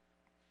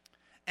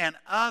 and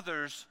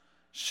others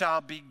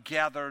shall be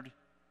gathered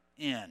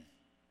in.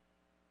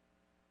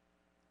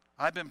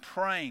 I've been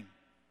praying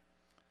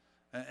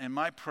in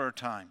my prayer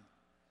time,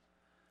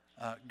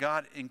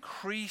 God,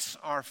 increase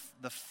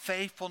the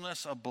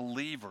faithfulness of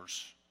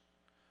believers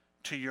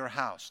to your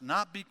house.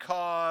 Not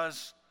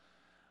because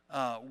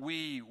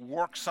we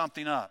work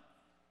something up,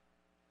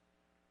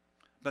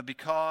 but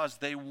because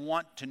they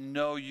want to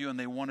know you and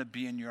they want to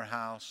be in your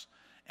house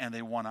and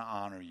they want to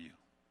honor you.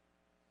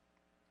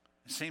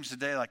 It seems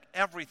today like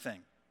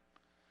everything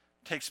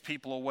takes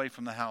people away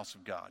from the house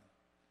of God.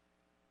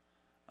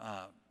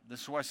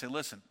 This is why I say,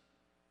 listen,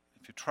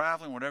 if you're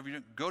traveling, whatever you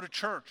do, go to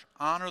church,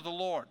 honor the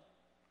Lord.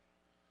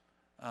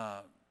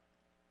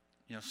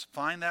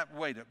 Find that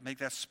way to make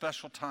that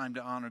special time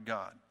to honor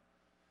God.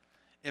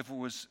 If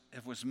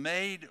it was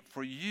made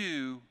for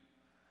you,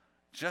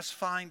 just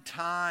find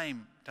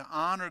time to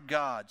honor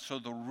God so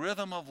the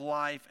rhythm of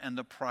life and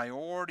the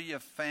priority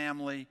of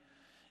family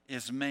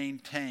is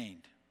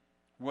maintained.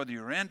 Whether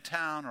you're in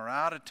town or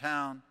out of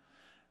town,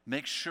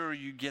 make sure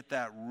you get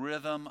that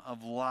rhythm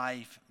of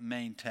life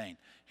maintained.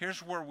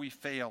 Here's where we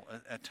fail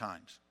at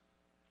times.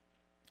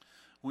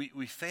 We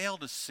fail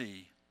to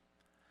see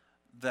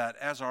that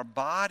our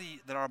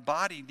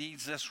body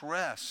needs this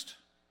rest,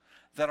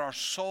 that our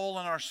soul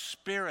and our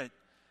spirit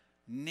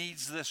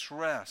needs this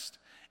rest.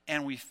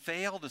 And we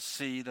fail to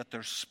see that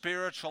there's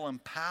spiritual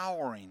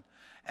empowering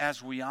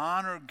as we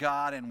honor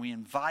God and we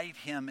invite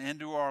Him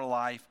into our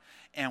life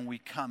and we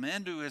come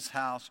into His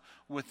house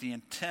with the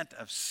intent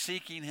of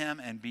seeking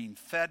Him and being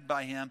fed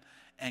by Him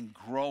and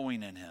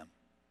growing in Him.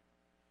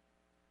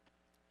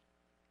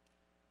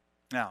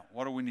 Now,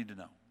 what do we need to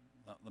know?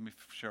 Let me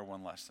share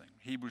one last thing.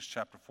 Hebrews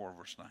chapter 4,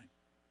 verse 9.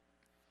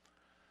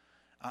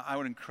 I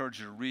would encourage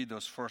you to read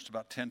those first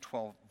about 10,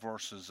 12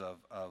 verses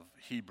of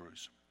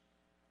Hebrews.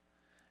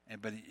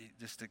 But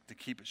just to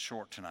keep it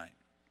short tonight.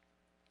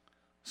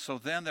 So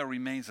then there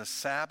remains a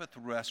Sabbath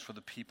rest for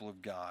the people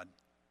of God.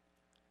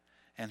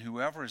 And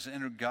whoever has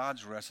entered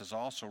God's rest has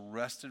also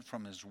rested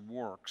from his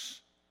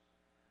works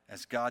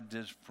as God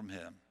did from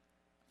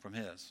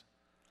his.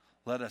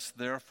 Let us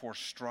therefore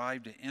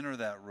strive to enter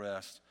that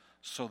rest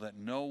so that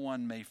no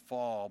one may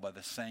fall by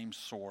the same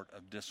sort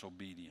of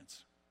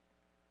disobedience.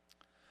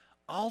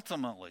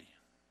 Ultimately,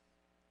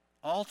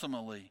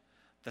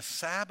 the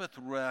Sabbath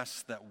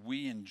rest that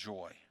we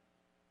enjoy,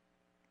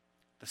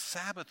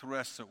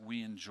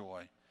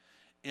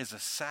 is a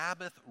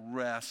Sabbath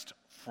rest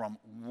from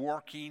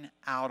working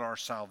out our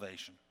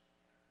salvation.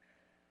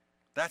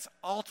 That's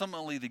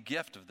ultimately the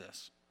gift of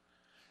this.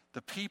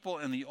 The people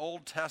in the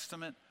Old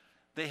Testament,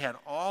 they had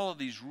all of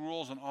these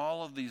rules and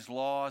all of these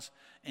laws.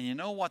 And you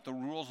know what the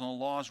rules and the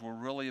laws were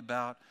really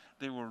about?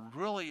 They were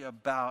really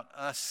about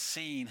us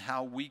seeing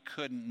how we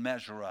couldn't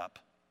measure up,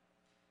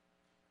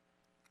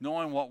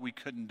 knowing what we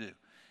couldn't do.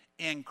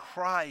 In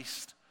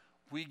Christ,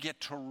 we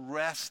get to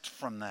rest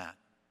from that.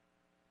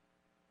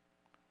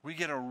 We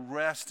get a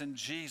rest in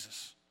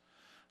Jesus.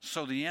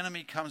 So the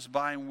enemy comes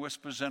by and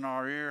whispers in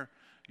our ear,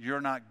 "You're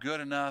not good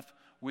enough."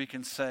 We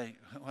can say,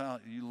 "Well,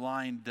 you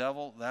lying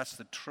devil, that's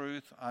the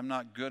truth. I'm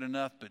not good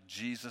enough, but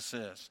Jesus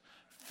is."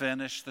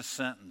 Finish the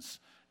sentence.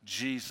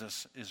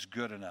 Jesus is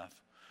good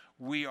enough.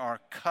 We are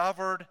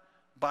covered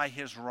by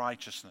his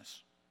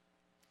righteousness.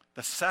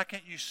 The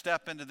second you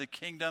step into the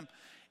kingdom,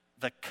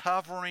 the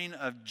covering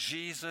of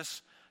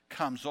Jesus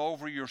comes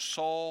over your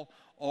soul,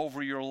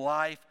 over your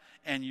life,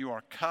 and you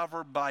are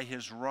covered by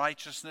his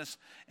righteousness.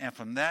 And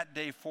from that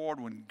day forward,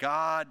 when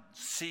God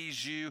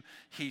sees you,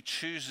 he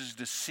chooses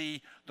to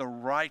see the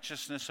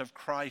righteousness of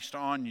Christ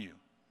on you.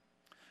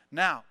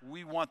 Now,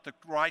 we want the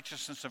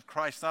righteousness of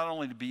Christ not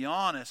only to be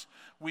on us,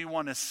 we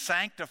want his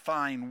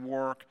sanctifying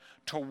work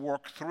to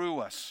work through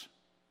us.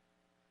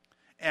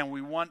 And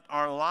we want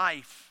our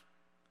life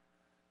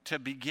to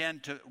begin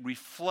to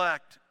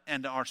reflect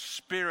and our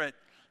spirit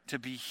to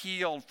be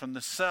healed from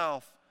the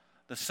self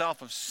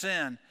of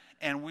sin.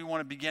 And we want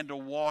to begin to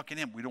walk in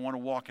him. We don't want to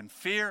walk in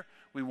fear.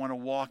 We want to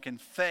walk in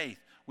faith.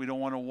 We don't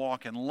want to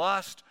walk in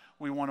lust.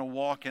 We want to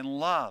walk in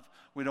love.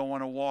 We don't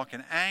want to walk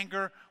in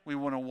anger. We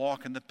want to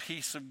walk in the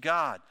peace of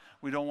God.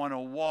 We don't want to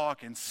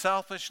walk in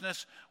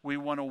selfishness. We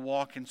want to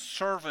walk in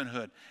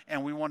servanthood.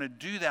 And we want to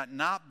do that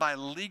not by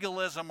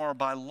legalism or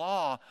by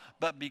law,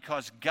 but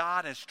because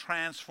God has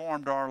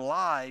transformed our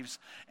lives,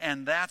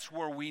 and that's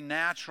where we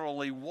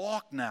naturally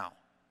walk now.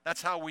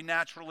 That's how we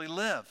naturally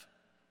live.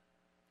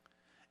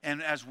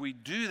 And as we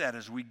do that,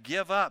 as we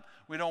give up,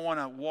 we don't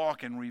want to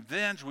walk in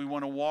revenge. We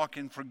want to walk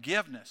in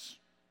forgiveness.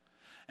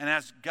 And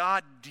as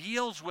God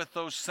deals with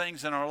those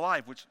things in our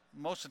life, which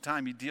most of the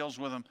time he deals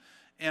with them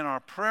in our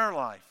prayer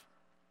life,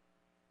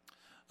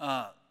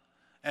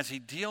 as he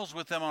deals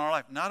with them in our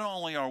life, not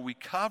only are we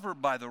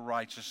covered by the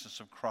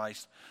righteousness of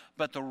Christ,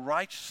 but the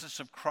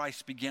righteousness of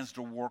Christ begins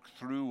to work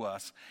through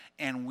us,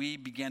 and we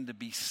begin to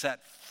be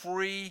set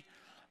free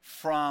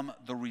from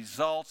the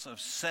results of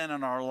sin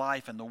in our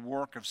life and the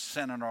work of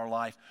sin in our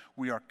life.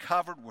 We are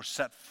covered, we're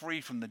set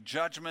free from the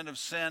judgment of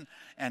sin,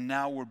 and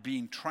now we're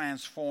being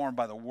transformed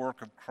by the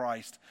work of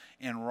Christ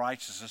in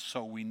righteousness,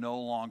 so we no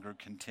longer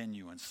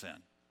continue in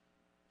sin.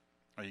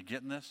 Are you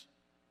getting this?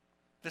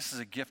 This is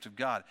a gift of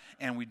God,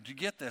 and we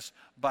get this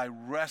by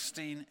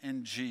resting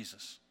in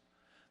Jesus.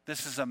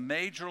 This is a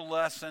major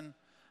lesson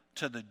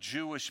to the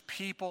Jewish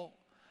people,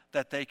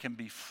 that they can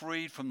be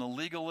freed from the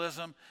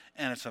legalism,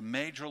 and it's a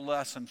major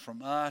lesson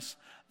from us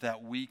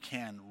that we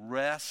can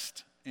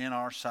rest in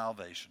our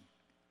salvation.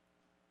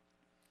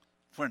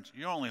 Friends,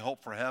 your only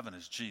hope for heaven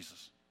is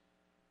Jesus.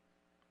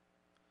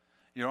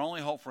 Your only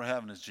hope for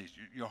heaven is Jesus.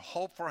 Your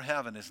hope for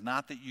heaven is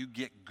not that you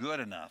get good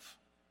enough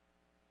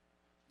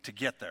to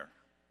get there.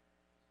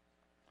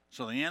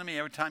 So the enemy,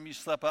 every time you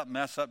slip up,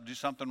 mess up, do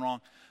something wrong,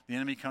 the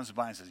enemy comes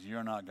by and says,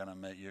 "You're not going to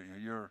make it.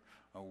 You're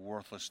a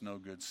worthless, no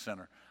good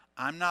sinner."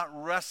 I'm not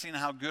resting in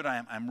how good I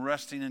am. I'm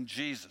resting in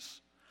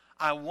Jesus.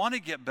 I want to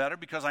get better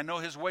because I know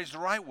his way is the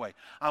right way.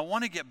 I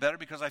want to get better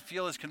because I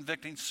feel his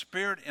convicting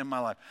spirit in my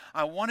life.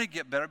 I want to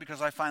get better because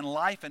I find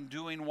life in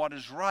doing what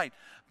is right.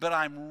 But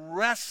I'm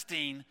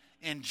resting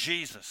in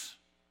Jesus.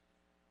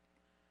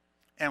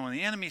 And when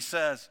the enemy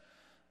says,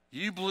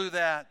 "You blew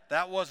that,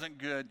 that wasn't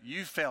good,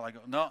 you failed," I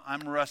go, "No,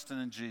 I'm resting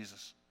in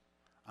Jesus.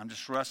 I'm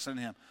just resting in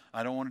him.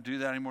 I don't want to do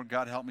that anymore.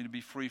 God, help me to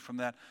be free from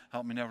that.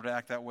 Help me never to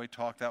act that way,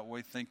 talk that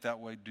way, think that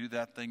way, do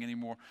that thing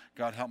anymore.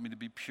 God, help me to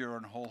be pure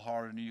and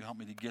wholehearted in you. Help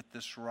me to get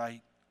this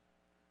right."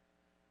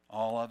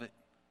 All of it.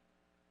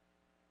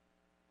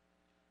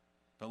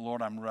 But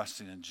Lord, I'm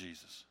resting in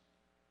Jesus.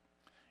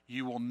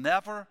 You will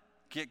never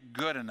get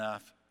good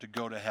enough to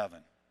go to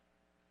heaven.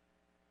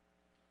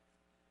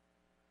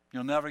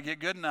 You'll never get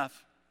good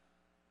enough.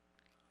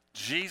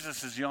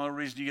 Jesus is the only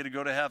reason you get to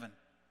go to heaven.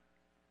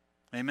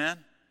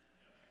 Amen?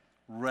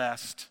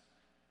 Rest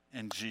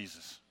in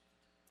Jesus.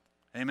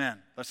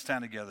 Amen. Let's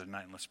stand together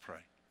tonight and let's pray.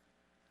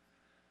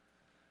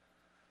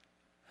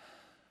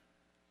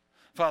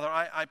 Father,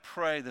 I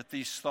pray that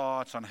these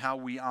thoughts on how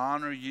we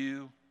honor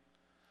you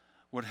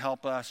would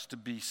help us to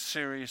be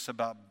serious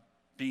about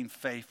being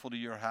faithful to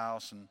your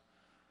house. And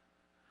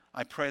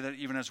I pray that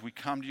even as we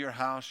come to your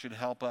house, you'd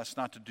help us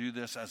not to do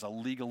this as a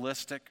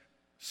legalistic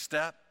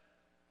step,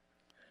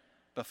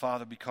 but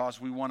Father, because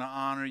we want to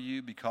honor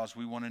you, because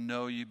we want to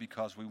know you,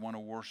 because we want to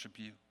worship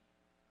you.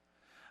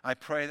 I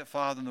pray that,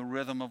 Father, in the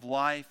rhythm of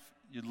life,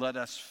 you'd let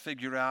us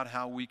figure out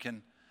how we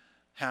can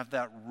have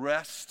that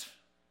rest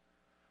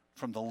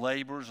from the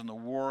labors and the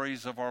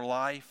worries of our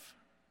life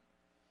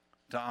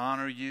to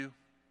honor you.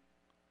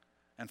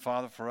 And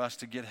Father, for us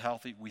to get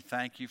healthy, we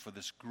thank you for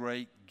this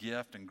great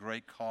gift and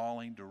great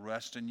calling to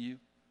rest in you.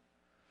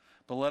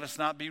 But let us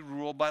not be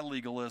ruled by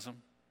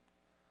legalism.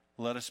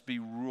 Let us be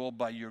ruled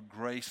by your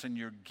grace and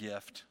your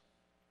gift.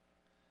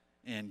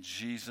 In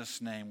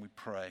Jesus' name we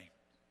pray.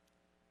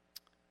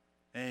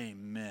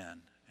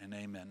 Amen and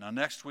amen. Now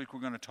next week we're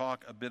going to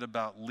talk a bit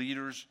about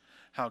leaders,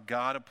 how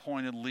God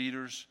appointed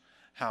leaders,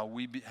 how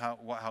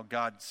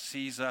God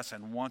sees us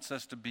and wants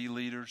us to be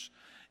leaders,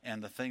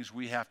 and the things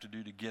we have to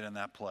do to get in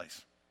that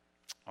place.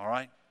 All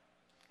right?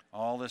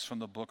 All this from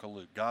the book of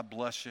Luke. God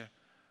bless you.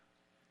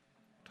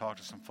 Talk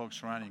to some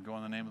folks around you and go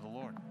in the name of the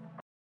Lord.